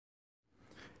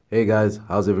Hey guys,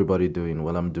 how's everybody doing?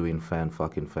 Well, I'm doing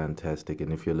fucking fantastic.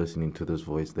 And if you're listening to this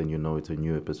voice, then you know it's a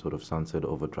new episode of Sunset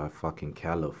Overdrive fucking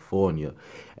California.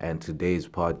 And today's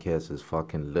podcast is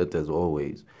fucking lit as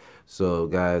always. So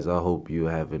guys, I hope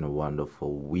you're having a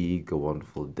wonderful week, a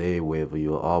wonderful day, wherever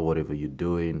you are, whatever you're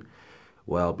doing.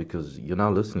 Well, because you're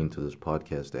now listening to this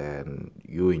podcast and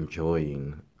you're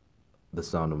enjoying the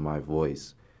sound of my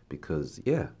voice. Because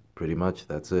yeah, pretty much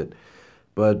that's it.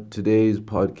 But today's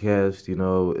podcast,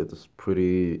 it's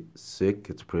pretty sick.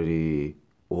 It's pretty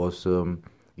awesome.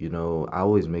 I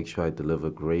always make sure I deliver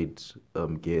great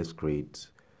guests, great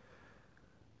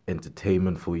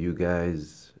entertainment for you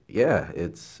guys. Yeah,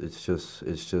 it's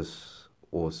just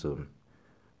awesome.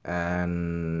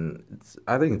 And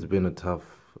I think it's been a tough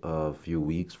few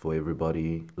weeks for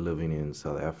everybody living in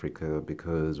South Africa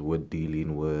because we're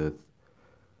dealing with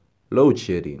load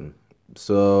shedding.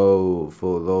 So,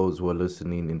 for those who are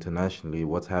listening internationally,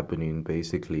 what's happening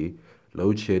basically,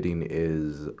 load shedding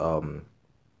is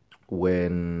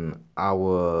when I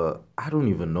don't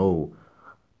even know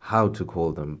how to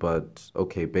call them, but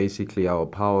okay, basically our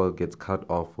power gets cut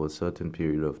off for a certain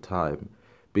period of time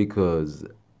because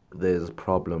there's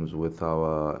problems with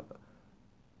our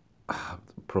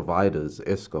providers,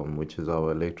 Eskom, which is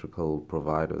our electrical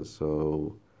provider.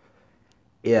 So,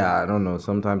 yeah, I don't know.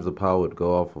 Sometimes the power would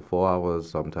go off for 4 hours,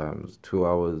 sometimes 2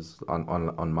 hours.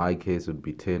 On my case, it would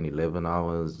be 10, 11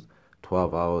 hours,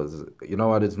 12 hours. You know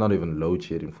what? It's not even load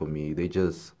shedding for me. They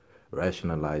just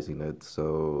rationalizing it.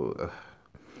 So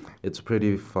it's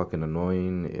pretty fucking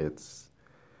annoying.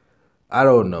 I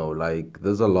don't know. Like,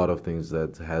 there's a lot of things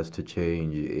that has to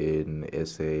change in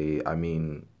SA. I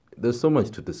mean, there's so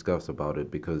much to discuss about it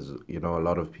because, a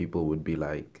lot of people would be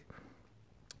like,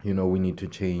 we need to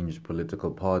change political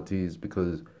parties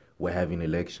because we're having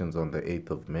elections on the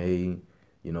 8th of May,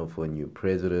 for a new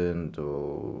president,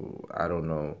 or I don't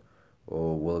know,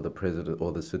 or will the president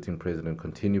or the sitting president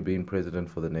continue being president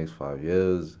for the next 5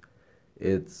 years?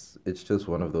 It's just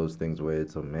one of those things where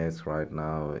it's a mess right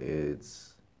now.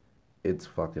 It's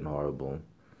fucking horrible.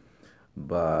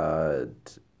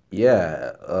 But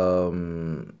yeah,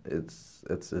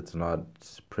 it's not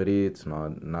pretty, it's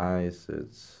not nice,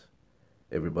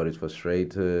 everybody's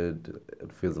frustrated.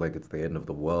 It feels like it's the end of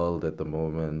the world at the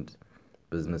moment.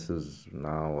 Businesses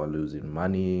now are losing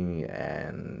money,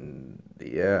 and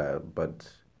yeah,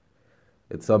 but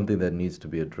it's something that needs to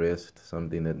be addressed,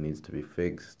 something that needs to be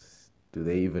fixed. Do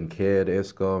they even care at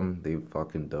ESCOM? They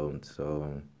fucking don't.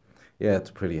 So, yeah,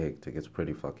 it's pretty hectic. It's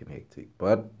pretty fucking hectic.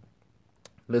 But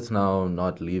let's now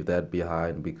not leave that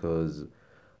behind because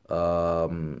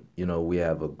we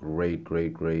have a great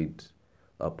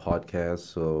podcast.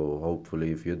 So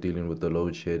hopefully, if you're dealing with the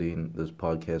load shedding, this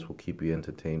podcast will keep you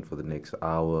entertained for the next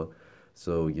hour.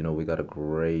 So, we got a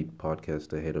great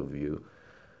podcast ahead of you.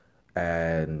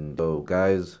 And so,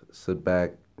 guys, sit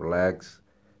back, relax,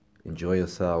 enjoy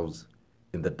yourselves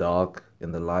in the dark,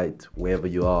 in the light, wherever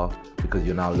you are, because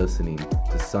you're now listening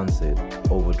to Sunset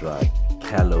Overdrive,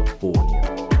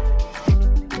 California.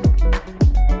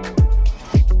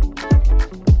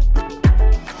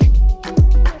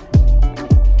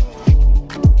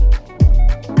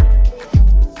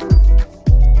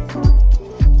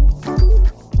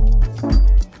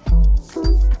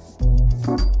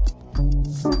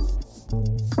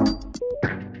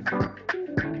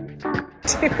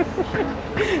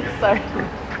 Sorry.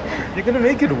 You're gonna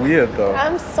make it weird though.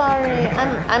 I'm sorry.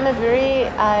 I'm a very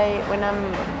when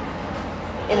I'm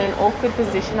in an awkward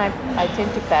position I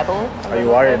tend to babble. Are you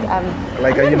worried?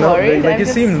 Like, I'm are you not not worried. like you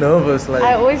seem nervous? Like,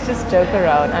 I always just joke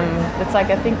around. It's like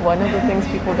I think one of the things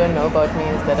people don't know about me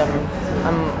is that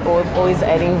I'm always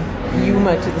adding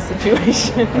humor to the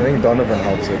situation. I think Donovan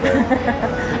helps with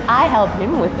that. I help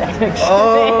him with that actually.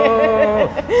 Oh,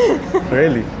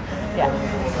 really? Yeah.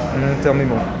 Tell me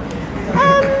more.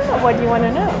 What do you want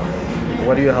to know?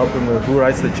 What do you help him with? Who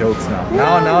writes the jokes now?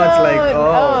 No, now it's like,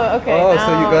 okay. Oh,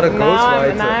 so you got a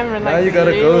ghostwriter. Now you got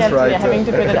a really ghostwriter. Having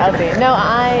to put it out there. No,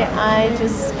 I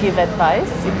just give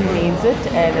advice if he needs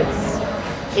it, and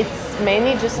it's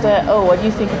mainly just what do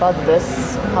you think about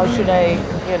this? How should I,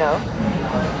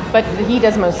 But he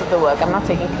does most of the work. I'm not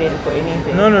taking credit for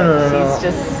anything. No. He's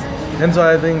just. And so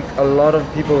I think a lot of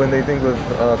people, when they think with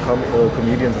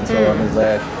comedians and so on, is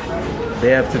that they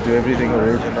have to do everything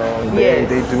original. They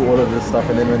do all of this stuff,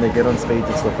 and then when they get on stage,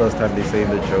 it's the first time they say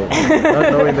the joke. Not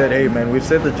knowing that, hey man, we've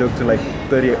said the joke to like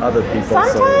 30 other people.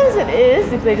 Sometimes it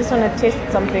is if they just want to test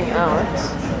something out,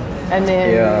 and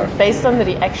then based on the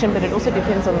reaction. But it also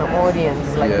depends on the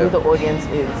audience, like who the audience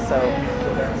is. So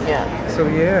yeah. So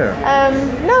yeah.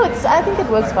 No, I think it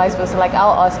works vice versa. Like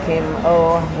I'll ask him,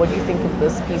 oh, what do you think of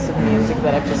this piece of music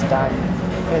that I've just done?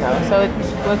 you know. So it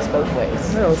works both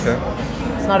ways. Yeah, okay.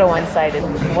 It's not a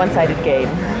one-sided game.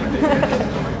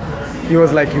 He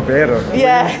was like, you better.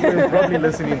 Yeah. You're probably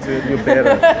listening to it, you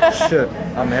better. Shit,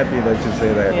 I'm happy that you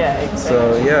say that. Yeah, exactly.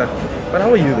 So, yeah. But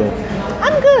how are you though?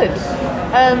 I'm good.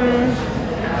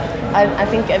 I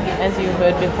think as you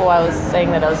heard before, I was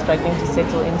saying that I was struggling to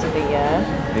settle into the year.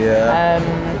 Yeah.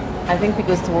 I think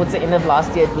because towards the end of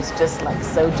last year it was just like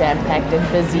so jam-packed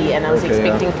and busy, and I was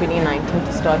expecting 2019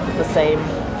 to start with the same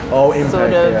Impact.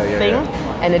 sort of Yeah, thing,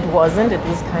 yeah. and it wasn't. It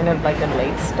was kind of like a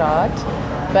late start.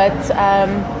 But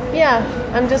yeah,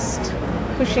 I'm just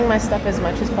pushing my stuff as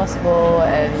much as possible,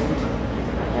 and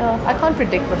I can't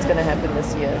predict what's going to happen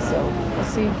this year, so we'll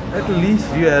see. At least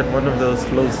you had one of those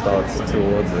slow starts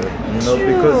towards it, you know,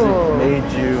 True. because it made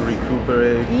you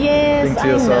recuperate. Yes, Think to I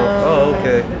yourself, know. oh,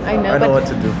 okay, I know, I know but what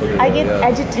to do for the I year, get yeah.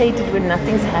 agitated when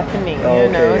nothing's happening, Oh, you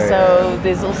okay, know. yeah, So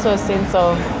there's also a sense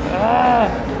of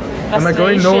Am I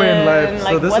going nowhere in life?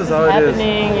 frustration, So this what is how it is.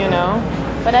 happening, you know.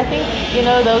 But I think, you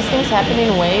know, those things happen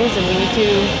in waves, and we need to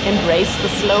embrace the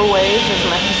slow waves as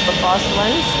much as the fast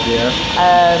ones. Yeah.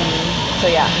 So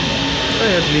yeah.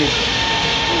 At least.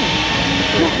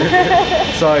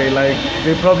 Sorry, like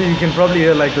you can probably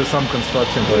hear like there's some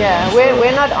construction going Yeah, on.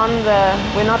 we're not on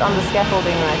the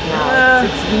scaffolding right now.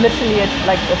 It's literally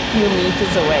like a few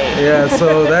meters away. Yeah,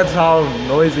 so that's how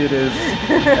noisy it is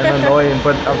and annoying.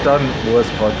 But I've done worse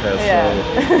podcasts.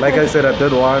 Yeah. So, like I said, I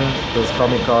did one. There was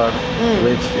Comic Con,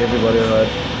 which everybody heard.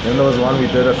 Then there was one we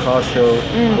did a car show.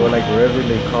 Where like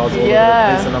reveling cars all over the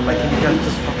Yeah. place, and I'm like, can you guys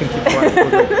just fucking keep quiet for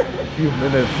like a few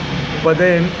minutes? But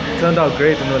then it turned out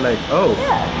great, and we're like, oh,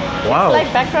 wow. It's like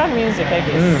background music, I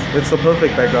guess. It's the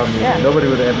perfect background music. Yeah. Nobody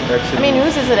would actually. I mean, who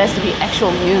says it has to be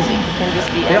actual music? It can just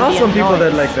be there are some ambient people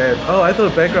that noise. like that. Oh, I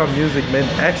thought background music meant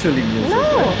actually music. No.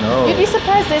 Like, no. You'd be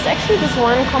surprised. There's actually this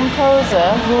one composer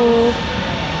who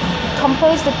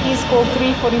composed a piece called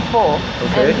 344.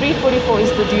 Okay. And 344 is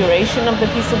the duration of the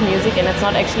piece of music, and it's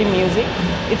not actually music.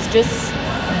 It's just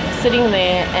sitting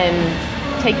there and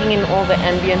taking in all the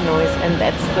ambient noise, and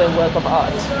that's the work of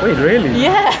art. Wait, really?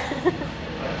 Yeah.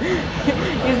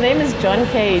 His name is John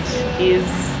Cage.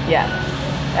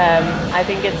 I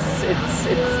think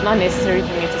it's not necessary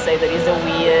for me to say that he's a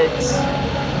weird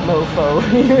mofo.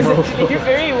 He was actually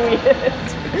very weird.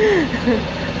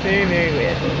 Very, very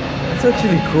weird. It's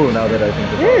actually cool now that I think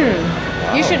about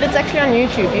it. You should. It's actually on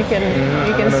YouTube. You can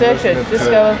I'm gonna search it. listen Just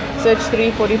to go search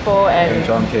 344 And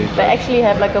John Cage, They right? actually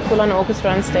have like a full-on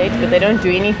orchestra on stage, but they don't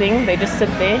do anything. They just sit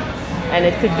there, and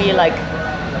it could be like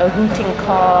a hooting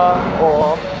car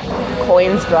or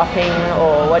coins dropping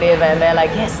or whatever, and they're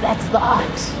like, yes, that's the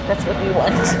art. That's what we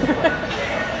want.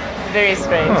 Very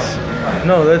strange. Huh.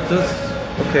 No, that's just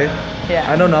okay. Yeah.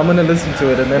 I don't know. I'm gonna listen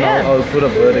to it and then Yeah. I'll put a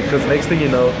verdict. Because next thing you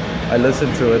know, I listen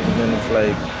to it and then it's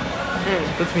like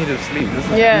puts me to sleep. This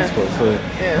is Yeah. peaceful. So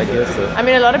Yeah. I guess I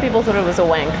mean, a lot of people thought it was a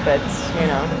wank, but you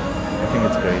know, I think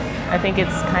it's great. I think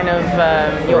it's kind of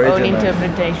your own Original.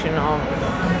 interpretation of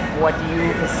what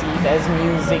you perceive as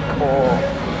music or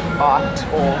art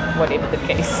or whatever the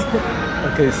case.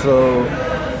 Okay, so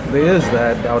there is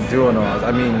that outdoor noise.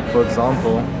 I mean, for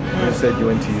example, you said you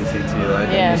went to UCT, right?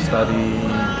 Yeah. And you study.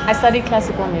 I studied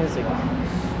classical music.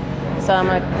 So I'm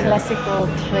a classical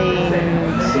trained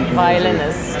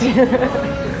violinist.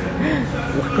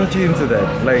 What got you into that?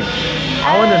 Like,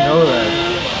 I want to know that.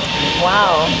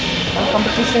 Wow, some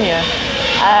competition here.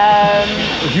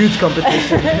 A huge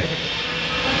competition.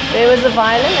 There was a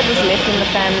violin that was left in the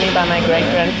family by my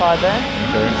great-grandfather.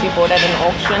 Okay. She bought at an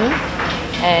auction,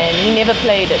 and he never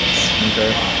played it.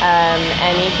 Okay.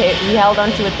 And he held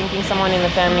on to it thinking someone in the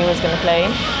family was going to play.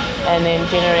 And then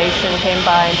generation came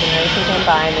by, and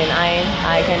then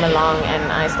I came along,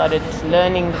 and I started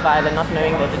learning the violin, not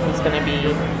knowing that it was going to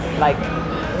be like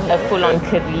a full-on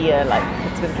career, like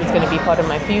it was going to be part of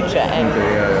my future. And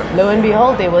Okay, yeah. lo and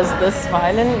behold, there was this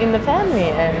violin in the family,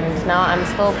 and now I'm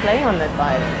still playing on that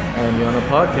violin. And you're on a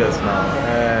podcast now.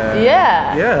 And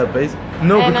Yeah. Yeah,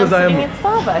 no, and because I'm I sitting am. at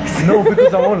Starbucks. No,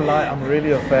 because I won't lie, I'm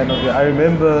really a fan of it. I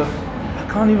remember, I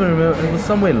can't even remember, it was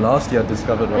somewhere last year I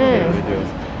discovered one of your videos.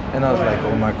 And I was like,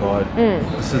 oh my god,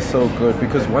 this is so good.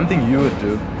 Because one thing you would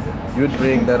do, you would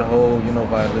bring that whole,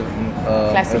 violin,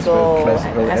 Classical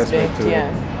aspect to yeah.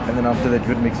 it. And then after that, you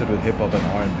would mix it with hip hop and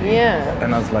R&B. Yeah.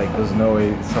 And I was like, there's no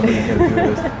way somebody can do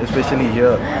this. Especially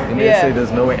here in Yeah. SA,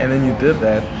 there's no way. And then you did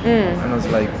that. And I was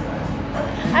like,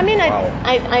 I mean, Wow.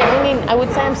 I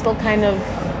would say I'm still kind of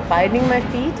finding my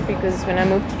feet, because when I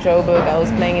moved to Joburg, I was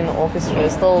playing in the orchestra,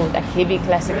 still like heavy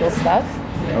classical stuff.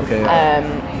 okay.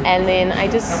 And then I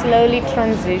just slowly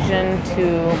transitioned to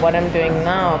what I'm doing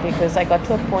now, because I got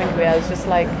to a point where I was just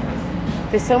like,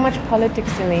 there's so much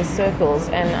politics in these circles,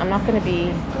 and I'm not going to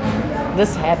be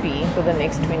this happy for the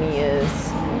next 20 years,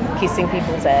 kissing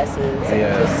people's asses and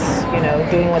Yeah. just,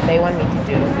 doing what they want me to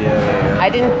do. Yeah. I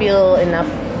didn't feel enough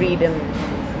freedom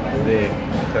There.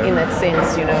 Okay. in that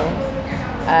sense,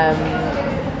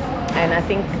 and I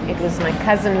think it was my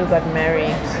cousin who got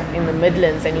married in the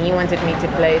Midlands, and he wanted me to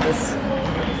play this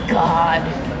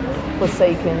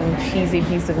God-forsaken, cheesy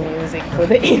piece of music for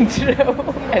the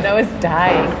intro, and I was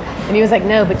dying. And he was like,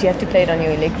 "No, but you have to play it on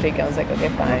your electric." I was like, "Okay,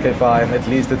 fine." Okay, fine. At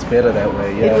least it's better that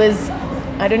way. Yeah. It was,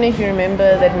 I don't know if you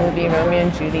remember that movie Romeo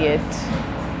and Juliet,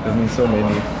 There's been so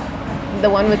many. the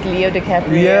one with Leo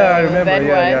DiCaprio. Yeah, I remember. that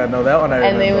Yeah. one. No, that one I remember.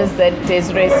 And there was that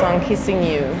Desiree song, "Kissing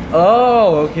You."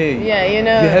 Oh, okay. Yeah, You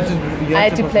had to. I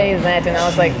had to play that, and I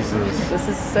was like, Jesus. this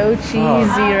is so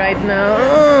cheesy right now.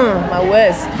 Ugh, my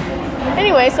worst.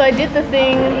 Anyway, so I did the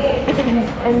thing,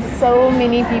 and so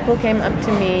many people came up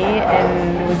to me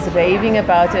and was raving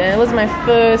about it. And it was my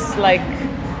first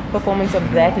performance of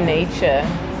that nature,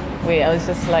 where I was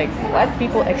just like, what?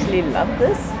 People actually love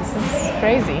this? This is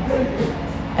crazy.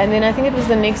 And then I think it was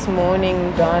the next morning,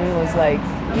 Don was like,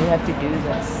 you have to do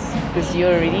this, because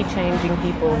you're already changing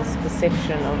people's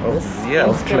perception of this yeah, of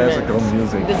instrument. classical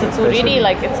music, Because it's especially.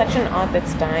 already it's such an art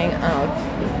that's dying out.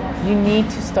 You need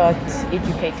to start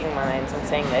educating minds and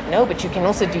saying that, no, but you can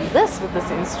also do this with this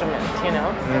instrument, And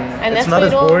It's that's not where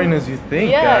as it all- boring as you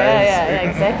think, yeah, guys. Yeah,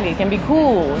 exactly. It can be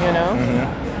cool,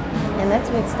 And that's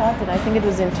where it started. I think it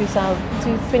was in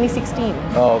 2016.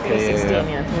 Oh, okay, 2016,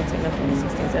 yeah. Towards the end of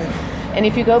 2016. And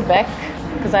if you go back,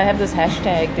 because I have this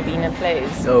hashtag Davina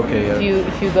Plays. Okay, yeah.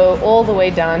 If you go all the way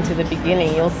down to the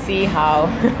beginning, you'll see how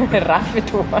rough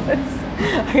it was.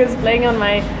 I was playing on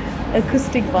my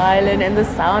acoustic violin, and the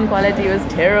sound quality was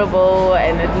terrible,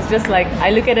 and it was just I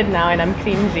look at it now and I'm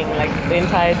cringing the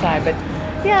entire time. But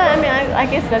yeah, I mean, I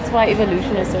guess that's why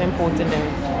evolution is so important,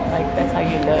 and that's how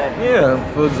you learn.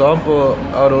 Yeah, for example,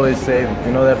 I would always say,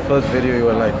 that first video you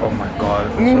were like, oh my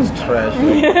god, this was trash.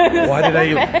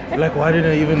 Why did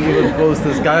I even post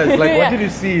this, guys? What did you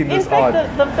see in this art? In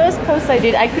fact, the first post I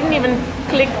did, I couldn't even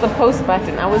click the post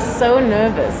button. I was so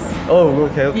nervous. Oh,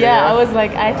 okay. Yeah, I was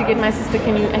like, I had to get my sister,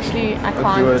 can you actually, I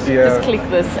can't do it, yeah. just click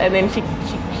this. And then she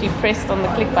pressed on the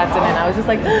click button, and I was just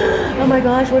like, oh my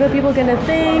gosh, what are people going to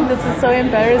think? This is so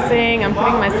embarrassing. I'm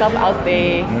putting myself out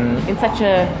there in such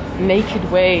a naked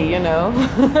way,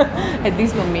 At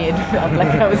least for me, it felt like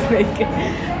I was naked.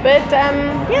 But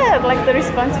the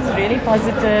response was really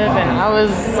positive, and I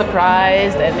was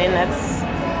surprised. And then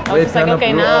I was just like,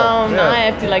 okay, now I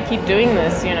have to keep doing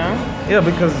this, Yeah,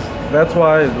 because that's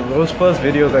why those first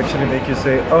videos actually make you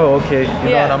say, oh, okay, you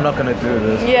know what, I'm not going to do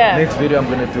this. Yeah. Next video, I'm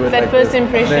going to do it that like first this.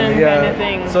 impression kind of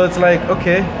thing. So it's like,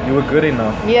 okay, you were good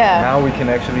enough. Yeah. Now we can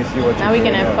actually see what Now we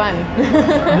can have fun.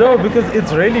 No, because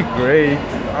it's really great.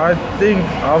 I think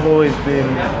I've always been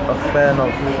a fan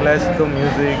of classical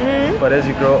music, but as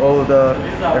you grow older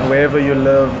and wherever you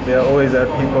live, there are always that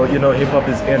people, hip hop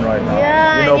is in right now.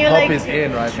 Yeah, and pop is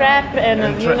in right trap now. and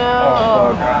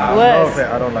Oh, fuck. worse.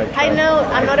 I don't like trap. I know,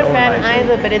 I'm not a don't fan like it.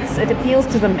 either, but it appeals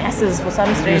to the masses for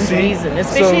some strange see? reason,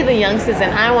 especially So- the youngsters,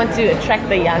 and I want to attract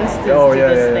the youngsters Oh, to yeah,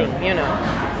 this yeah,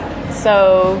 thing,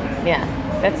 So, yeah,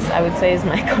 that's, I would say, is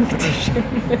my competition.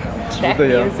 Trap the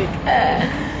young- music.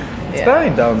 It's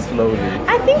dying down slowly.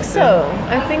 I think so.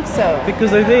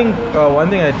 Because I think one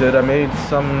thing I did, I made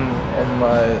some of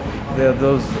there are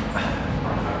those.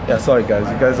 Yeah, sorry guys.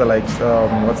 You guys are like,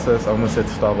 what's this? I almost said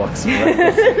Starbucks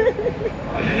rappers.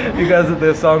 You guys are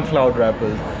they're SoundCloud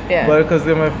rappers. Yeah. But because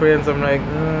they're my friends, I'm like,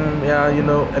 yeah,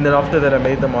 And then after that, I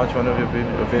made them watch one of your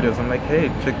videos. I'm like, hey,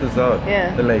 check this out.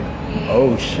 Yeah. They're like,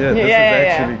 oh shit, this Yeah, is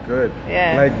yeah. actually good.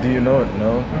 Yeah. Do you know it?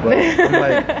 No. But I'm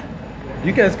like.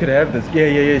 You guys could have this.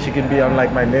 Yeah. She can be on my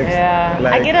next. Yeah,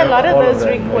 Like, I get a lot of all those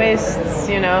that, requests,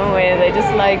 where they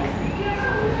just like,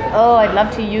 oh, I'd love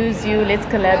to use you, let's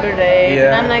collaborate. Yeah.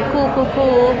 And I'm like,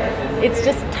 cool. It's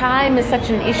just time is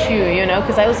such an issue,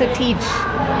 because I also teach.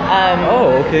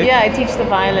 Oh, okay. Yeah, I teach the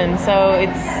violin, so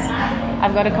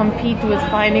I've got to compete with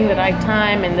finding the right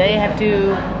time, and they have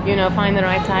to, find the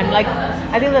right time.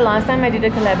 I think the last time I did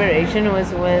a collaboration was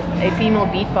with a female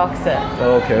beatboxer.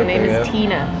 Oh, okay. Her name is yeah.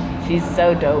 Tina. She's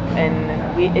so dope, and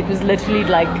it was literally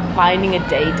like finding a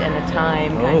date and a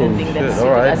time kind of thing that shit. suited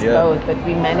Alright, us yeah. both. But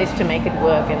we managed to make it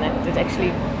work, and it actually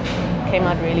came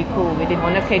out really cool. We did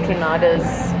one of Kate Renata's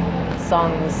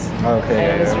songs, Okay,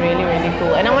 and it was really, really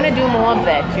cool. And I want to do more of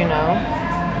that,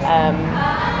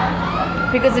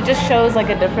 because it just shows a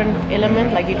different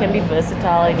element. You can be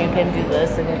versatile and you can do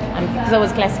this, and because I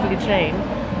was classically trained.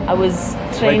 I was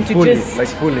trained Like fully, to just like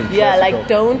fully yeah, classical. like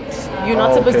don't you're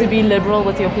not Oh, supposed to okay. be liberal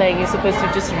with your playing. You're supposed to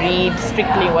just read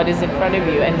strictly what is in front of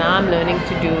you. And now I'm learning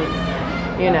to do,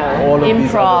 you know, All of these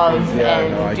improv other things. Yeah,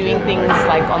 and no, I doing get it, things I get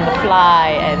like it. on the fly.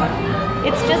 And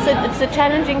it's a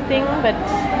challenging thing, but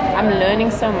I'm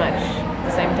learning so much at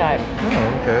the same time.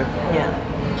 Oh, okay. Yeah.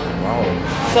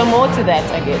 Wow. So more to that,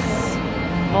 I guess.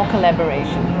 More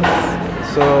collaboration.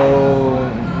 So,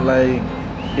 like,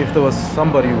 if there was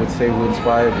somebody who would say who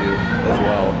inspired you as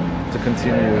well to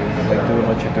continue like doing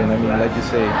what you're doing, I mean, like you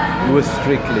say, you were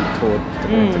strictly taught to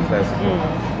go into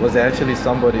classical. Was there actually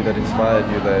somebody that inspired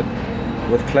you that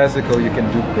with classical you can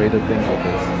do greater things with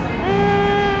this?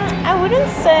 I wouldn't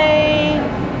say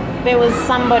there was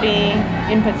somebody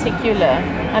in particular.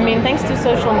 I mean, thanks to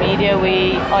social media,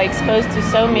 we are exposed to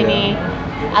so many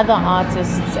other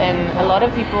artists, and a lot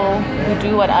of people who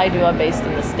do what I do are based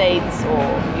in the States or,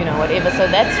 you know, whatever. So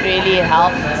that's really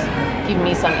helped give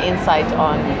me some insight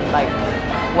on, like,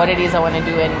 what it is I want to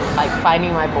do and, like,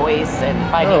 finding my voice and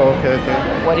finding Oh, okay.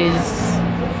 what is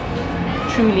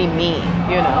truly me,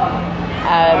 you know.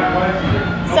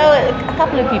 So a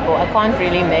couple of people. I can't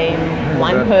really name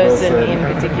one That person person. in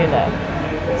particular.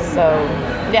 So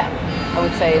yeah, I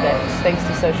would say that thanks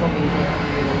to social media.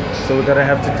 So we're gonna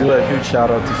have to do a huge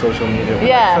shout out to social media. We're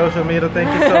Yeah. like, social media, thank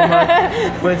you so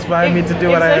much for inspiring me to do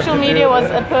what I have If to social do. media was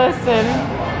a person,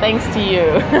 thanks to you.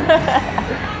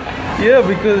 Yeah,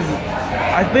 because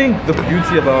I think the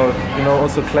beauty about, you know,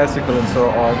 also classical and so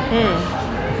on.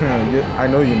 I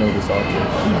know you know this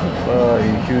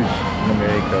artist, huge in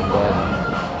America, but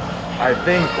I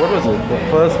think, what was it? The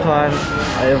first time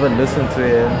I ever listened to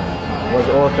him was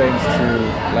all thanks to,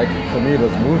 like, for me it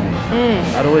was movies.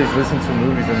 I'd always listen to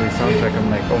movies and the soundtrack,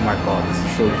 I'm like, oh my god, this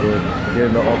is so good.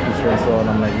 Hearing the orchestra and so on,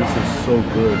 I'm like, this is so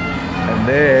good. And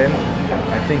then,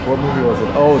 I think, what movie was it?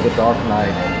 Oh, The Dark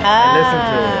Knight. I listened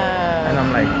to it, and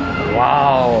I'm like,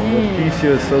 wow, the piece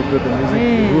here is so good, the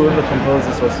music, whoever composed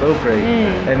this was so great.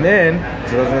 And then,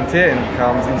 2010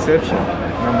 comes Inception,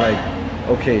 and I'm like,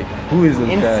 okay, who is this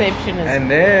Inception guy? is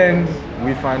And then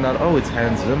we find out, oh, it's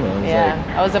Hans Zimmer. It's Yeah,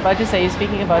 I was about to say, you're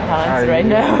speaking about Hans I- right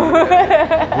now.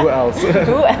 like, who else?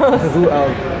 Who else? Who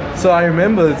else? So I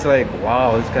remember it's like,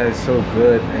 wow, this guy is so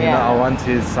good. And you Yeah. know, I want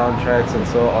his soundtracks and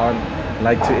so on,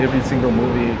 like to every single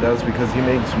movie he does, because he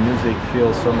makes music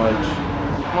feel so much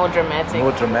More dramatic.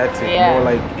 more dramatic, Yeah. more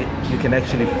like you can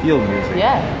actually feel music.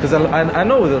 Yeah. Because I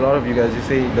know with a lot of you guys, you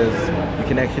say you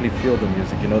can actually feel the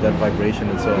music, you know, that vibration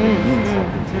and so on. It means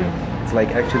something to you. It's like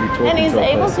actually talking And he's to a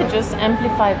able person. to just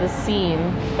amplify the scene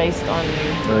based on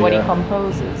Oh, what yeah. he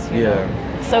composes. You know?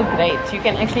 Yeah. It's so great. You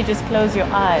can actually just close your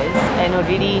eyes and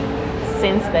already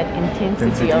sense that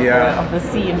intensity of, Yeah. of the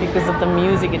scene because of the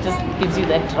music. It just gives you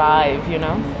that drive, you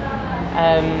know.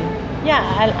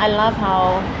 I love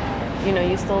how, you know,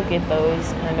 you still get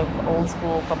those kind of old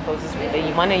school composers where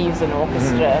you want to use an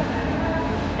orchestra.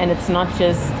 And it's not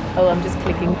just, oh, I'm just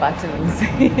clicking buttons,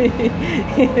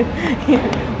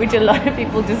 which a lot of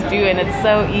people just do, and it's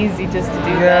so easy just to do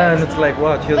Yeah, that. and it's like,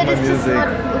 watch, here's But my it's just music.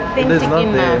 not It is authentic not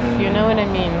enough, there. you know what I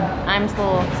mean? I'm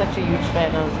still such a huge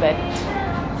fan of that.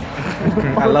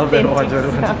 I love that authentic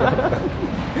audio. sound.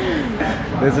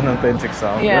 There's an authentic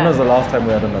sound. Yeah. When was the last time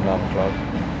we had an alarm clock?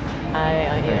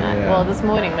 Yeah. Well, this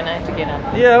morning when I had to get up.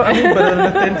 Yeah, I mean, but an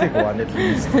authentic one at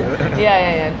least.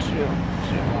 Yeah, true.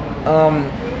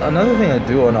 Another thing I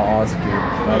do want to ask you,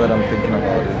 now that I'm thinking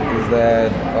about it, is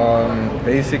that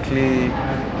basically,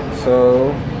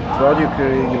 so throughout your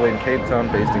career, you were in Cape Town,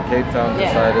 based in Cape Town, Yeah.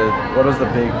 decided, what was the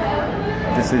big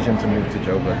decision to move to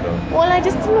Joburg though? Well, I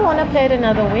just didn't want to play at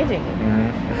another wedding.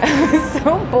 I was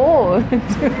so bored.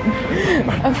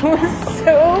 I was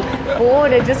so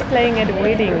bored at just playing at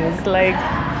weddings. Like,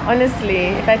 honestly,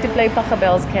 if I had to play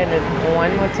Pachelbel's Canon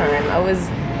one more time, I was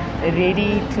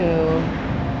ready to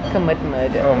commit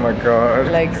murder. Oh my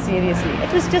god. Like, seriously.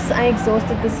 It was just, I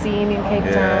exhausted the scene in Cape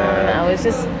Yeah. Town. I was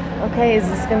just, okay, is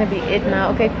this going to be it now?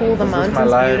 Okay, cool, the Is this my mountain's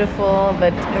life? beautiful,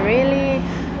 but really,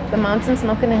 the mountain's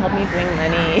not going to help me bring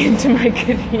money into my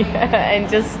career and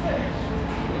just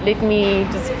let me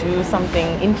just do something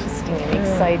interesting and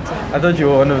exciting. I thought you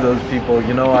were one of those people,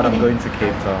 you know what, I'm going to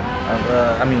Cape Town.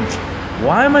 I mean,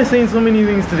 why am I saying so many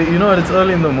things today? You know what, it's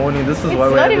early in the morning, this is It's why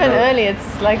we're not even ended up- early,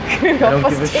 it's like I don't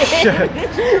give a 10:30.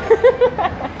 shit.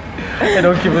 I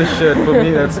don't give a shit. For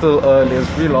me, that's still early. As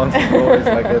freelancing, always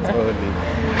like that's early.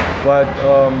 But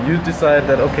you decide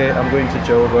that, okay, I'm going to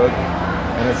Joburg,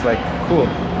 and it's like, cool,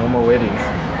 no more weddings.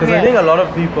 Because I Yeah. think a lot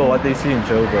of people, what they see in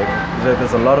Joburg is that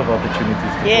there's a lot of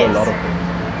opportunities to do Yes. a lot of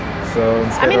things. So I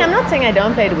instead mean, of, I'm not saying I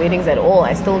don't play at weddings at all.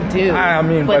 I still do. I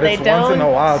mean, but they it's once in a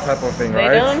don't- while type of thing, They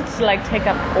right? don't like take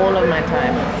up all of my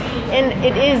time. And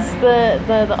it is the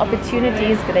opportunity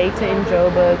is greater in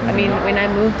Joburg. I mean, when I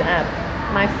moved up,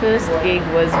 my first gig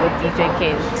was with DJ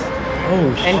Kent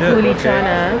Oh shit. and Cooley okay.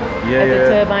 Chana Yeah, at the yeah.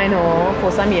 Turbine Hall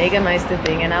for some Jägermeister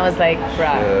thing, and I was like,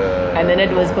 bruh. Yeah. And then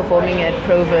it was performing at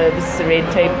Proverb's Red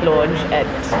Tape launch at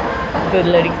the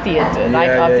Lyric Theatre right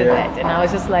Yeah, after yeah. that, and I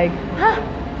was just like, huh,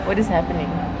 what is happening?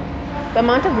 The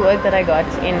amount of work that I got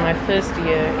in my first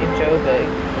year in Joburg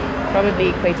probably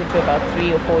equated to about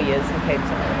 3 or 4 years in Cape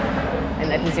Town, and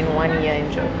that was in 1 year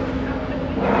in Joburg.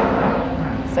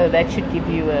 So that should give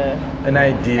you An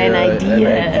idea. An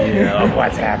idea. of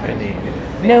what's happening.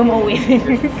 no more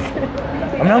weddings.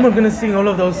 I'm not gonna sing all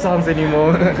of those songs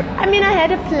anymore. I mean, I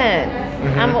had a plan.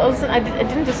 I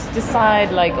didn't just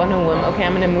decide like on a whim. Okay,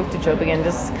 I'm gonna move to Joburg and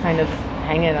just kind of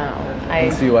hang around.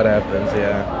 We'll see what happens.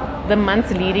 Yeah. The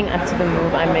months leading up to the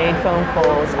move, I made phone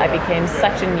calls. I became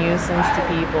such a nuisance to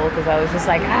people because I was just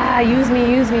like, use me,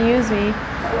 use me, use me.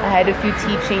 I had a few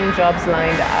teaching jobs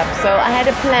lined up. So I had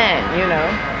a plan, you know.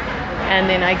 And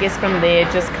then I guess from there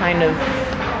it just kind of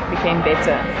became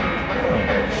better.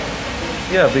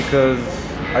 Yeah, because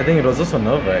I think it was also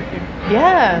nerve-wracking.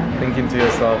 Yeah. Thinking to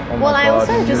yourself, oh my Well, God. I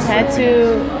also in just this had city.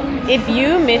 to. If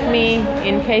you met me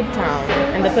in Cape Town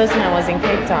and the person I was in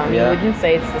Cape Town, Yeah. you wouldn't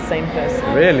say it's the same person.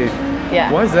 Really?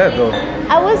 Yeah. Why is that though?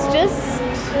 I was just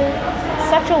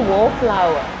such a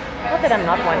wallflower. Not that I'm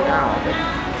not one now, but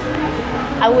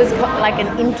I was like an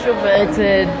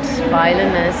introverted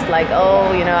violinist. Like,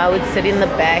 I would sit in the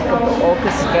back of the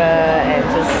orchestra and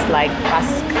just like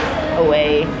husk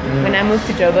away. When I moved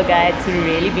to Joburg, I had to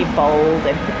really be bold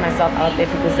and put myself out there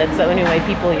because that's the only way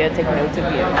people here take note of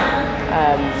you.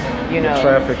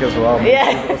 Traffic as well. Man.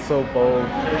 Yeah. People are so bold.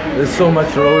 There's so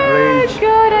much road rage.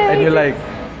 God, I And hate you're it. like,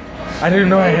 I didn't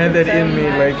know I had that so in me.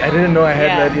 much. Like, I didn't know I had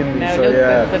Yeah, that in me. no, So look,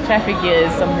 yeah. the traffic here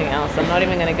is something else. I'm not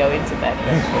even going to go into that.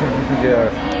 Yeah.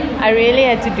 I really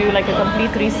had to do like a complete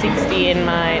 360 in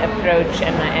my approach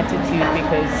and my attitude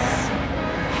because,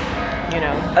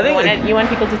 I think you want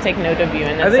people to take note of you,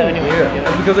 and I that's the think, only way to do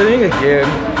it. because I think again,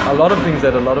 a lot of things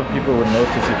that a lot of people would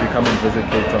notice if you come and visit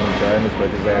Cape Town and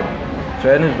Johannesburg is that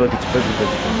Johannesburg is busy,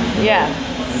 busy, busy. Yeah.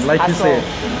 Like you Hustle.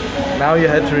 said, now you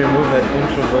had to remove that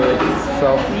introvert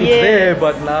self. It's Yes. there,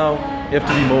 but now you have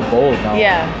to be more bold now.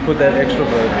 Yeah. Put that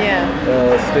extrovert Yeah.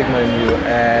 stigma in you,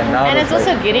 and now And it's like,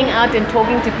 also getting out and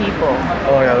talking to people.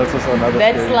 oh yeah, that's also another.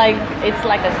 That's thing. like, it's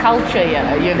like a culture, you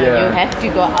know. Yeah. You have to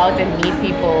go out and meet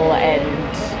people and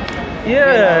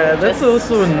Yeah, that's just-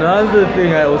 also another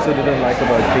thing I also didn't like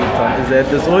about Cape Town is that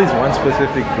there's always one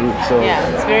specific group. So Yeah,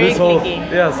 it's very this whole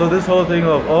cliquey. so this whole thing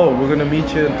of we're gonna meet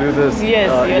you and do this. Yes,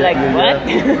 you're like, what?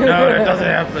 No, that doesn't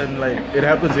happen. Like it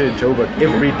happens here in Joburg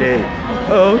every day.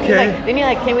 Oh, okay. then you're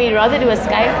like, can we rather do a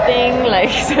Skype thing,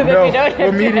 like so that No, we don't have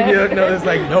we're to meeting have here. No, it's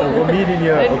like no, we're meeting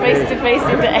here. that Okay. face-to-face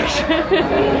interaction.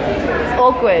 It's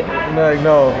awkward. Like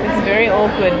no. It's very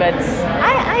awkward, but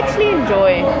I actually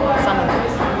enjoy some of it.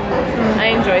 I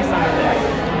enjoy some of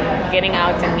it. Getting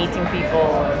out and meeting people.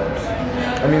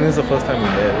 I mean, this is the first time we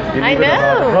met. You I didn't even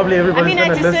how- know. Probably everybody's I mean, I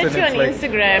gonna just listen. searched you on It's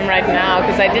like, Instagram right now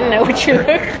because I didn't know what you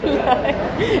look like.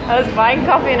 I was buying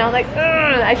coffee and I was like,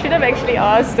 I should have actually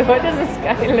asked, what does this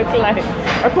guy look like?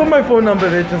 I put my phone number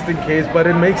there just in case, but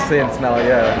it makes sense now.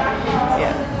 Yeah.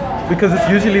 Yeah. Because it's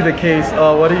usually the case.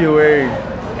 What are you wearing?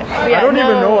 Yeah, I don't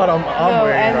even know what I'm no,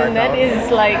 wearing and right that now. is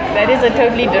like, that is a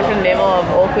totally different level of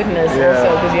awkwardness Yeah. also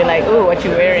because you're like, oh, what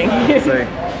you wearing? It's like,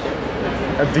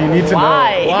 do you need to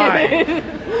Why? know why?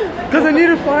 Because I need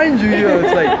to find you.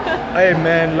 It's like, hey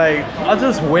man, like I'll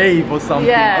just wave or something.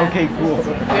 Yeah. Okay, cool.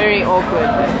 Very awkward.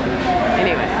 But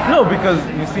anyway. No, because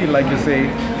you see, like you say,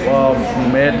 we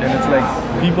met, and it's like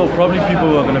people who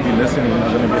are gonna be listening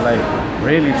are gonna be like,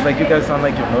 really? It's like you guys sound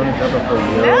like you've known each other for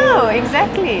years. No,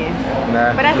 exactly.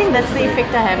 Nah, But I think just that's the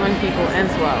effect I have on people as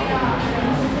well.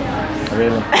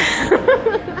 really.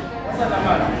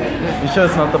 You sure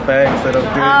it's not the bangs that are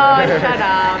doing Oh, that? shut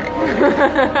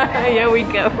up. Here we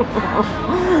go.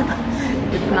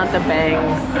 It's not the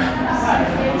bangs.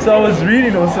 So I was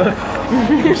reading also.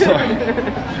 I'm sorry.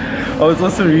 I was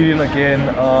also reading again.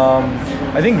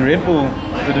 I think Red Bull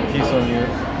did a piece on you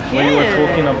where you were Yes.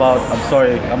 talking about. I'm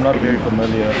sorry, I'm not very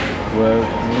familiar with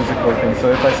musical things.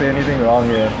 So if I say anything wrong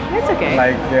here, That's okay.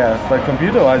 like yeah, but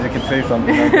computer-wise, you can say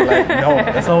something. I'll be like, no,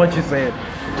 that's not what you said.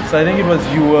 So I think it was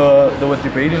they were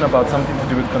debating about something to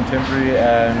do with contemporary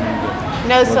and.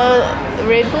 No, so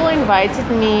Red Bull invited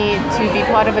me to be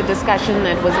part of a discussion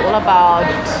that was all about,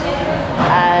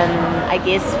 I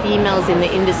guess, females in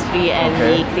the industry and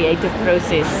Okay. the creative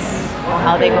process or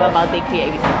how they go about their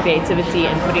creativity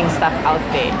and putting stuff out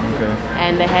there. Okay.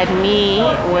 And they had me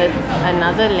with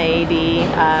another lady,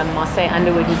 Marseille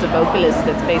Underwood, who's a vocalist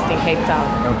that's based in Cape Town.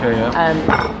 Okay, yeah.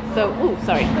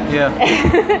 Sorry. Yeah.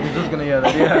 You're just gonna hear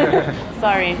that, yeah.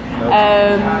 Sorry.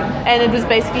 And it was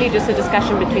basically just a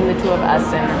discussion between the two of us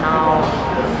and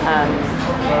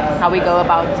how we go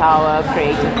about our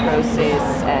creative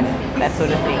process and that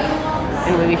sort of thing.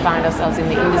 And where we find ourselves in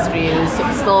the industry, it was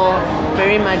still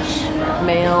very much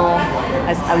male,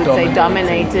 as I would say,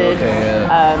 dominated. Okay,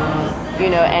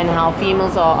 yeah. And how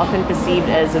females are often perceived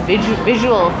as a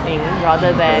visual thing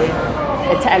rather than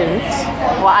a talent.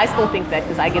 Well, I still think that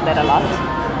because I get that a lot.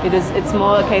 It's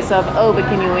more a case of, oh, but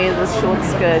can you wear this short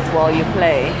skirt while you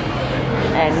play?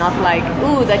 And not like,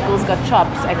 ooh, that girl's got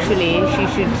chops. Actually, she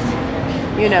should,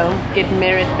 get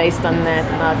merit based on that,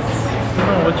 not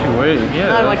what you're wearing,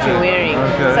 yeah. Not what you're wearing.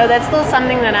 Okay. So that's still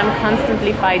something that I'm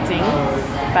constantly fighting.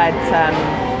 But,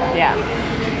 yeah.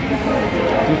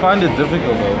 Do you find it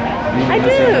difficult though? I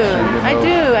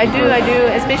do.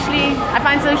 Especially, I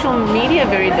find social media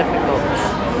very difficult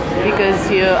because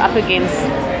you're up against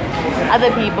other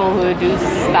people who do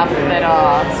stuff that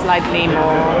are slightly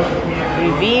more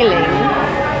revealing,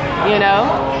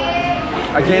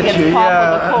 I get it's you, part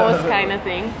yeah. of the course kind of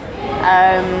thing.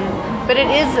 But it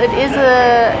is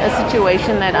a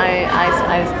situation that I'm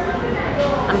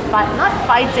not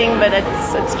fighting, but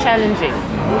it's challenging.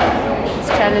 It's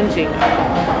challenging.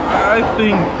 I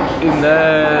think in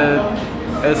that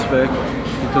aspect,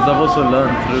 because I've also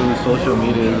learned through social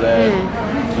media that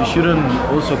you shouldn't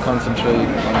also concentrate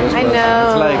on this I person. know.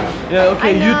 It's like, yeah, okay,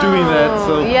 I you're doing that, know.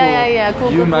 so Yeah, cool.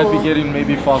 cool, You might cool. be getting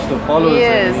maybe faster followers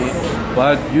Yes. than me,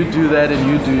 but you do that and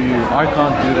you do you. I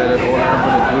can't do that at all. I'm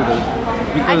going to do this.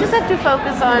 I just have to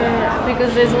focus on,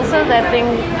 because there's also that thing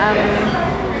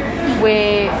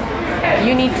where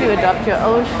you need to adopt your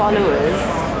own followers.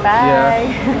 Bye.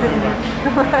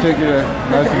 Take care.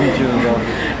 Nice to meet you as well.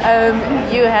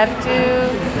 You have to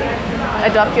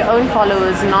adopt your own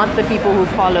followers, not the people who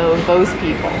follow those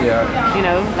people. Yeah.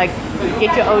 Like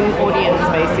get your own audience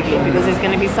basically, because there's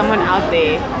going to be someone out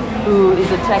there who is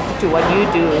attracted to what you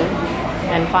do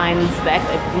and finds that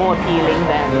more appealing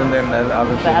than And then that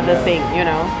other thing. the other yeah. thing,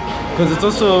 Because it's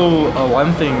also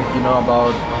one thing,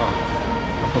 about, I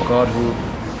forgot who.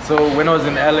 So when I was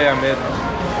in LA,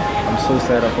 I'm so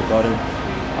sad I forgot him.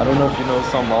 I don't know if you know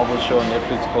some Marvel show on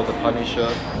Netflix called The Punisher.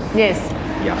 Yes.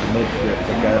 Yeah, I met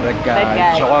that guy. That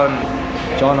guy.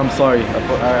 John, I'm sorry. I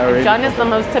already John is the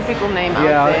most typical name out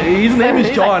Yeah, there. his name is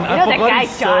He's John. like, I that forgot guy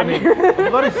his John. surname. I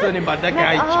forgot his surname, but that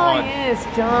guy John. yes,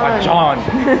 John. But John,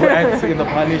 who acts in The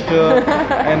Punisher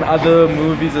and other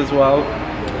movies as well.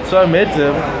 So I met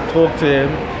him, talked to him.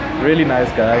 Really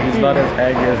nice guy. He's not as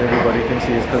angry as everybody thinks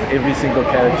he is, because every single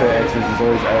character acts is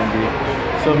always angry.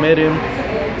 So I met him.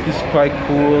 He's quite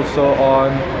cool, so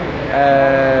on.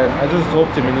 And I just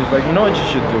talked to him and he's like, you know what you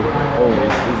should do always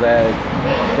is that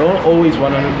don't always 100%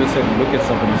 look at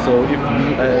somebody. So if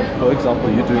you, for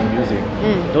example, you're doing music,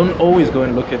 don't always go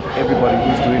and look at everybody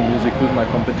who's doing music, who's my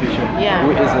competition, Yeah.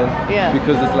 who isn't, Yeah.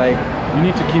 because it's like you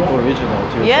need to keep original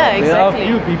to yourself. Yeah, There are a exactly.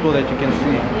 few people that you can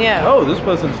see. Yeah. Oh, this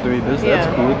person's doing this. That's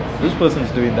Yeah. cool. This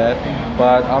person's doing that.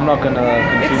 But I'm not gonna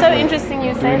continue. It's so interesting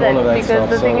you say doing all of that, that because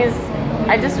stuff, the thing so- is,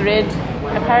 I just read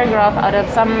a paragraph out of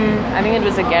I think it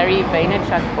was a Gary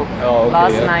Vaynerchuk book Oh, okay,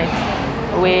 last yeah. night,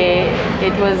 where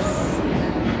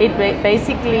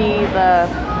basically the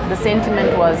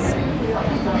sentiment was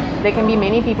there can be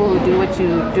many people who do what you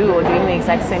do or doing the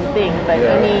exact same thing, but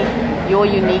Yeah. only your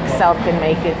unique self can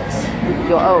make it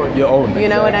your own. Your own, You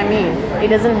know what I exactly. mean? It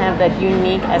doesn't have that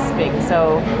unique aspect,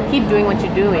 so keep doing what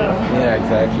you're doing. Yeah,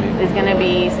 exactly. It's going to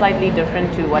be slightly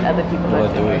different to what other people Are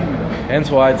are doing. Hence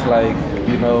why it's like,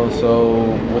 so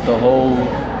with the whole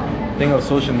thing of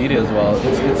social media as well,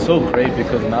 it's so great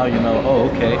because now oh,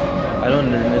 okay, I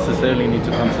don't necessarily need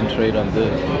to concentrate on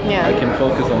this. Yeah. I can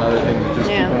focus on other things and just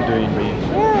Yeah. keep on doing me.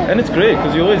 Yeah. And it's great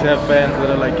because you always have fans that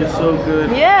are like, you're so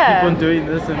good. Yeah. Keep on doing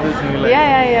this and this, and you're like,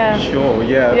 Yeah. sure,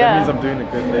 yeah, Yeah. that means I'm doing a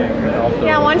good thing. After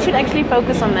Yeah, all. one should actually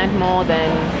focus on that more than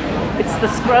it's the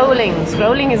scrolling.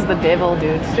 Scrolling is the devil,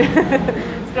 dude.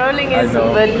 Scrolling I is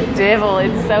know. the devil.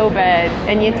 It's so bad,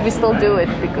 and yet we still do it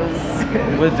because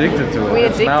We're addicted to it. we're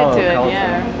It's now addicted to a it.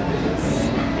 culture.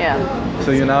 Yeah. So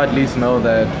you now at least know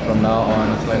that from now on,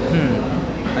 it's like,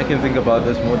 I can think about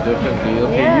this more differently.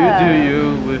 Okay, Yeah. you do you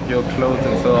with your clothes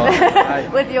and so on.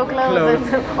 With your clothes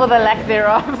or the lack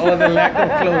thereof. Or the lack of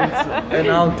clothes. And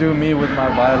I'll do me with my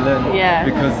violin. Yeah.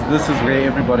 Because this is where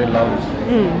everybody loves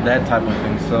that type of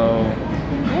thing. So,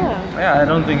 Yeah. I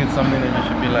don't think it's something that you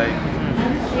should be like,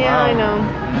 Yeah, wow. I know.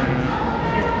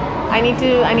 I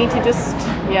need to just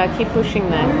Yeah, keep pushing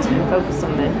that and focus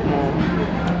on that more.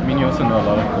 I mean, you also know a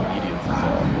lot of comedians as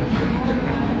well.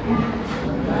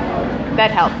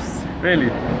 That helps. Really?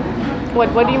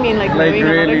 What do you mean, like knowing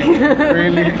really, a lot of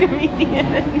really?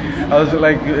 comedians? I was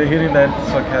like hearing that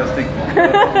sarcastic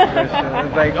question.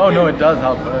 It's like, oh no, it does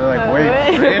help. Like,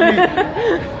 wait, really?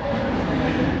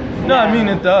 No, I mean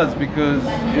it does because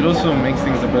it also makes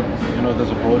things a bit, you know,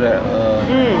 there's a broader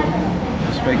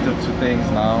perspective to things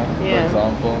now. Yeah. For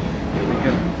example, we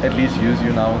can at least use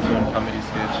you now also in comedy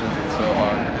sketches and so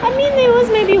on. I mean, there was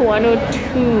maybe one or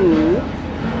two.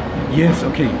 Yes,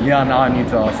 okay, yeah. Now I need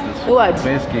to ask this. What?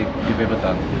 Best gig you've ever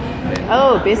done?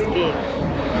 Oh, best gig.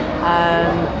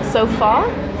 So far,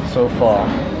 So far,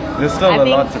 there's still I a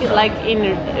lot to think come. like in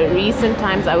recent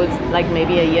times, I would like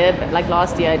maybe a year, but like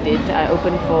last year I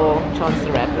opened for Chance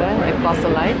the Rapper at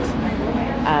Castle Light.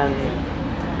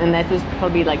 And that was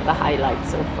probably like the highlight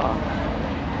so far.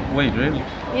 Wait, really?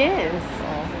 Yes.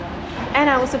 And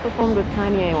I also performed with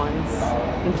Kanye once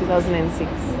in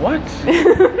 2006. What?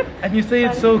 And you say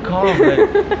it's so calm. Like,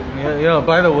 yeah.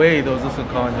 By the way, there was also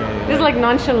Kanye. It was like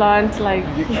nonchalant, like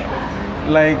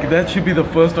Like that should be the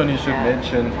first one you should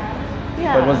mention.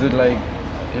 yeah. But was it like?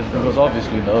 It was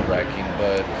obviously nerve-wracking,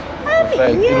 but it's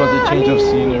like it was yeah, a change I of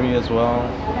mean- scenery as well.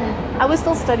 I was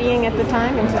still studying at the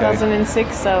time in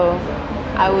 2006, so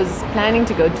I was planning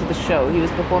to go to the show. He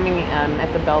was performing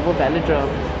at the Belleville Velodrome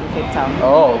in Cape Town.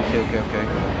 Oh, okay.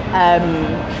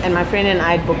 And my friend and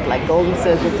I had booked like Golden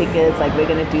Circle tickets, like we're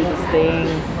gonna do this thing.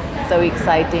 So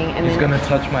exciting. And He's then gonna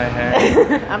touch my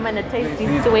hand. I'm gonna taste his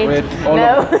He's sweat. wet all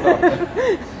No. over stuff.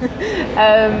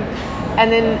 And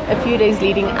then a few days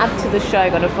leading up to the show, I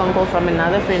got a phone call from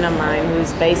another friend of mine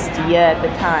who's based here at the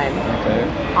time, Okay.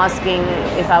 asking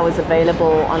if I was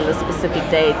available on the specific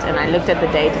date. And I looked at the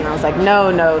date and I was like,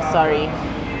 no, sorry,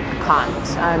 I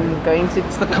can't. I'm going to.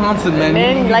 It's the concert, man.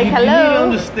 Man, you, like, you need to hello.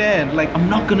 understand. Like, I'm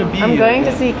not gonna be. I'm here. going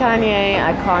to see Kanye.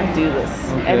 I can't do this.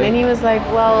 Okay. And then he was like,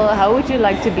 well, how would you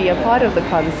like to be a part of the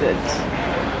concert?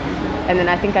 And then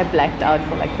I think I blacked out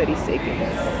for like 30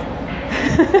 seconds.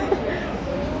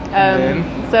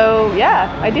 So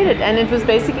yeah, I did it, and it was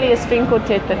basically a string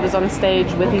quartet that was on stage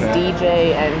with his Okay.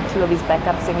 DJ and two of his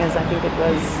backup singers, I think it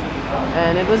was,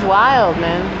 and it was wild,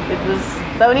 man. It was,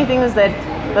 the only thing was that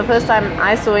the first time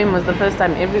I saw him was the first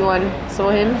time everyone saw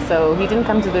him, so he didn't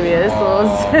come to the rehearsals.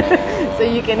 So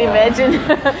you can imagine,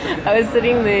 I was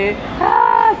sitting there,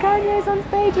 Kanye's on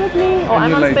stage with me, or And I'm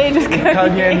you're on like, stage with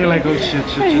Kanye, and you're like, oh shit.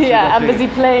 yeah, I'm okay. busy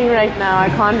playing right now. I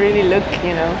can't really look,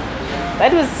 you know.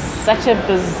 That was such a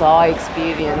bizarre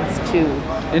experience too.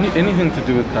 Anything to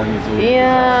do with Kanye's always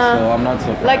Yeah. bizarre, so I'm not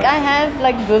surprised. Like I have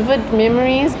like vivid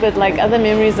memories, but like other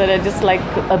memories that are just like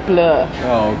a blur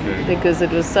Oh, okay. because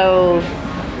it was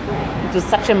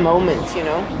such a moment, you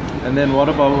know. And then what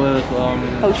about with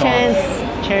Chance.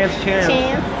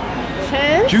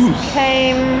 Chance Juice.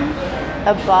 came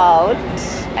about.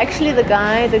 Actually, the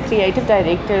guy, the creative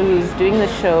director who's doing the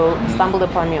show, stumbled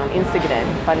upon me on Instagram.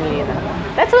 Funnily enough,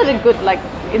 that's what a good like.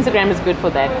 Instagram is good for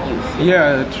that use.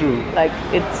 Yeah, true. Like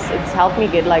it's helped me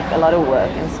get like a lot of work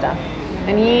and stuff.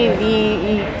 And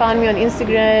he found me on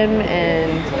Instagram,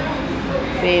 and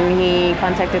then he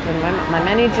contacted my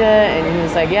manager, and he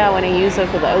was like, yeah, I want to use her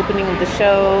for the opening of the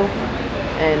show.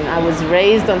 And I was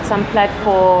raised on some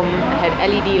platform. I had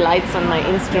LED lights on my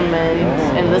instrument,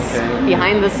 and this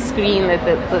behind the screen that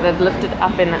lifted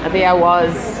up, and there I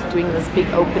was doing this big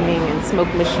opening, and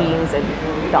smoke machines and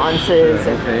dancers,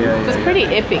 and it was pretty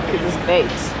epic. It was great.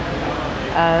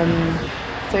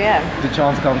 So yeah, Did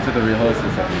Chance come to the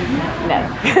rehearsals? no.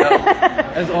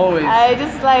 As always. I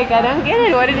just like I don't get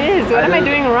it. What it is? What am I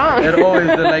doing wrong? And always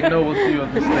they're like, no, we'll see you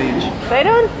on the stage. They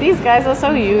don't. These guys are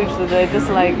so huge that they're just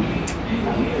like,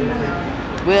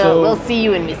 we'll see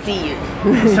you when we see you.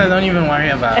 So don't even worry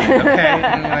about it, okay?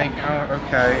 And you're like, oh,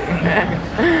 okay.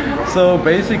 So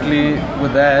basically,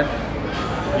 with that,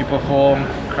 you perform,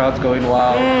 crowd's going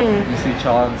wild, you see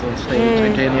Chance on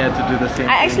stage, again you had to do the same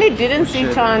I thing. actually didn't see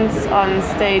Shit. Chance on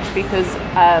stage because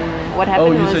what happened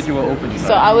Oh, you was. said you were opening.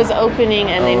 So I was opening,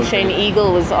 and then okay. Shane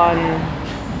Eagle was on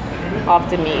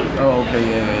after me. Oh, okay,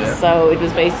 yeah. So it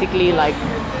was basically like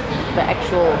the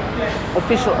actual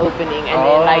official opening, and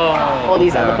then like all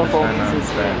these okay, other I performances.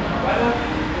 understand.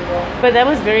 But that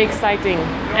was very exciting,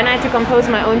 and I had to compose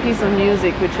my own piece of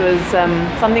music, which was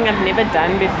something I've never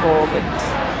done before, but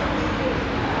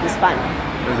it was fun.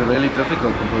 Was it really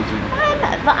difficult composing?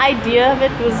 the idea of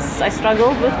it I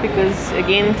struggled with because,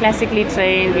 again, classically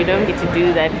trained, you don't get to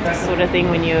do that sort of thing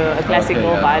when you're a classical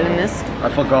Okay, yeah. violinist. I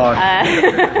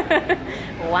forgot.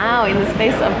 Wow, in the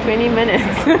space of 20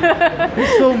 minutes.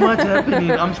 There's so much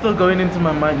happening. I'm still going into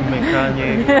my mind. You met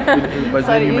Kanye. But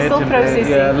Sorry, then you you're met still him there.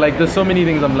 processing. Yeah, like there's so many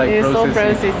things I'm like You're still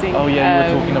processing. processing. Oh yeah,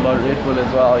 you were talking about Red Bull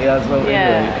as well. Yeah, so anyway.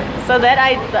 Yeah. So that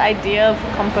the idea of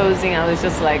composing, I was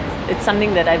just like, it's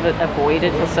something that I've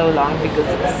avoided for so long because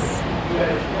it's,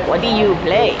 what do you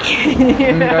play?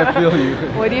 I feel you.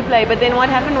 What do you play? But then what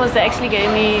happened was they actually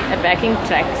gave me a backing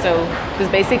track, so it was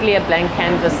basically a blank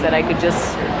canvas that I could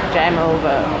just jam over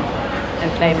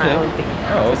and play my own thing.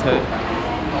 Oh, okay.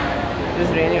 It was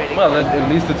really, really Well, at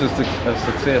least it's a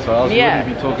success, or else Yeah. you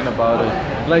wouldn't be talking about it.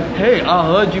 Like, hey, I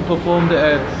heard you performed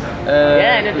at.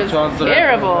 Yeah, and it the was Chancellor.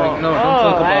 terrible. Like, no, don't Oh,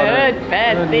 talk about I it. heard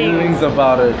bad Heard things.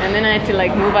 about it. And then I had to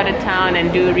like move out of town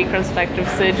and do reconstructive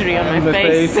surgery on my On the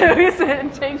face. face.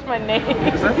 And change my name.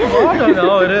 Is that I don't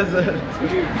know. It is.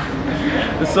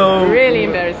 So. Really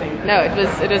embarrassing. No,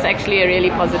 it was actually a really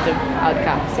positive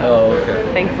outcome. So Oh, okay.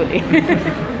 thankfully.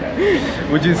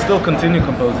 Would you still continue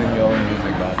composing your own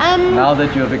music now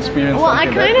that you have experienced? Well, I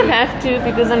something kind that of have to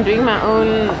because I'm doing my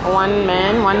own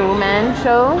one woman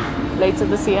show later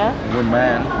this year.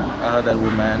 Woman. I heard that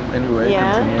woman. Anyway,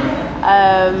 Yeah. continue.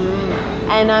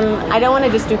 And I don't want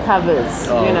to just do covers,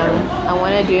 Oh, you know. okay. I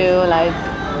want to do like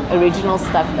original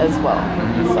stuff as well.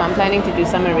 Mm-hmm. So I'm planning to do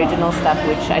some original stuff,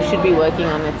 which I should be working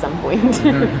on at some point.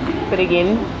 Mm-hmm. But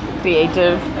again,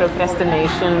 creative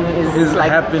procrastination is It's like,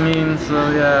 happening, so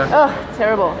yeah. oh,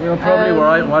 terrible. You'll probably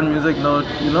write one music note.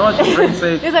 You know what your brain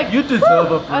says? It's like, you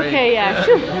deserve a break. okay, yeah,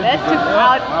 phew, that took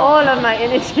out all of my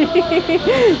energy.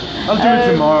 I'll do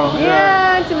it tomorrow.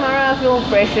 Yeah, tomorrow I feel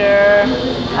fresher.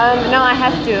 No, I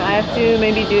have to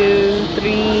maybe do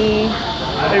 3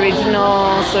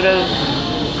 original sort of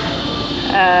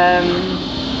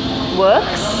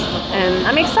works, and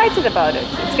I'm excited about it.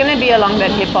 It's gonna be along that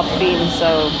hip hop theme,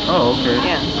 so Oh, okay.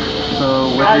 yeah. So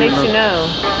when I'll do let you know.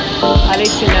 I'll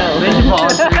let you know. Thank you for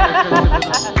answering that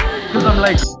question. Because I'm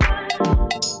like.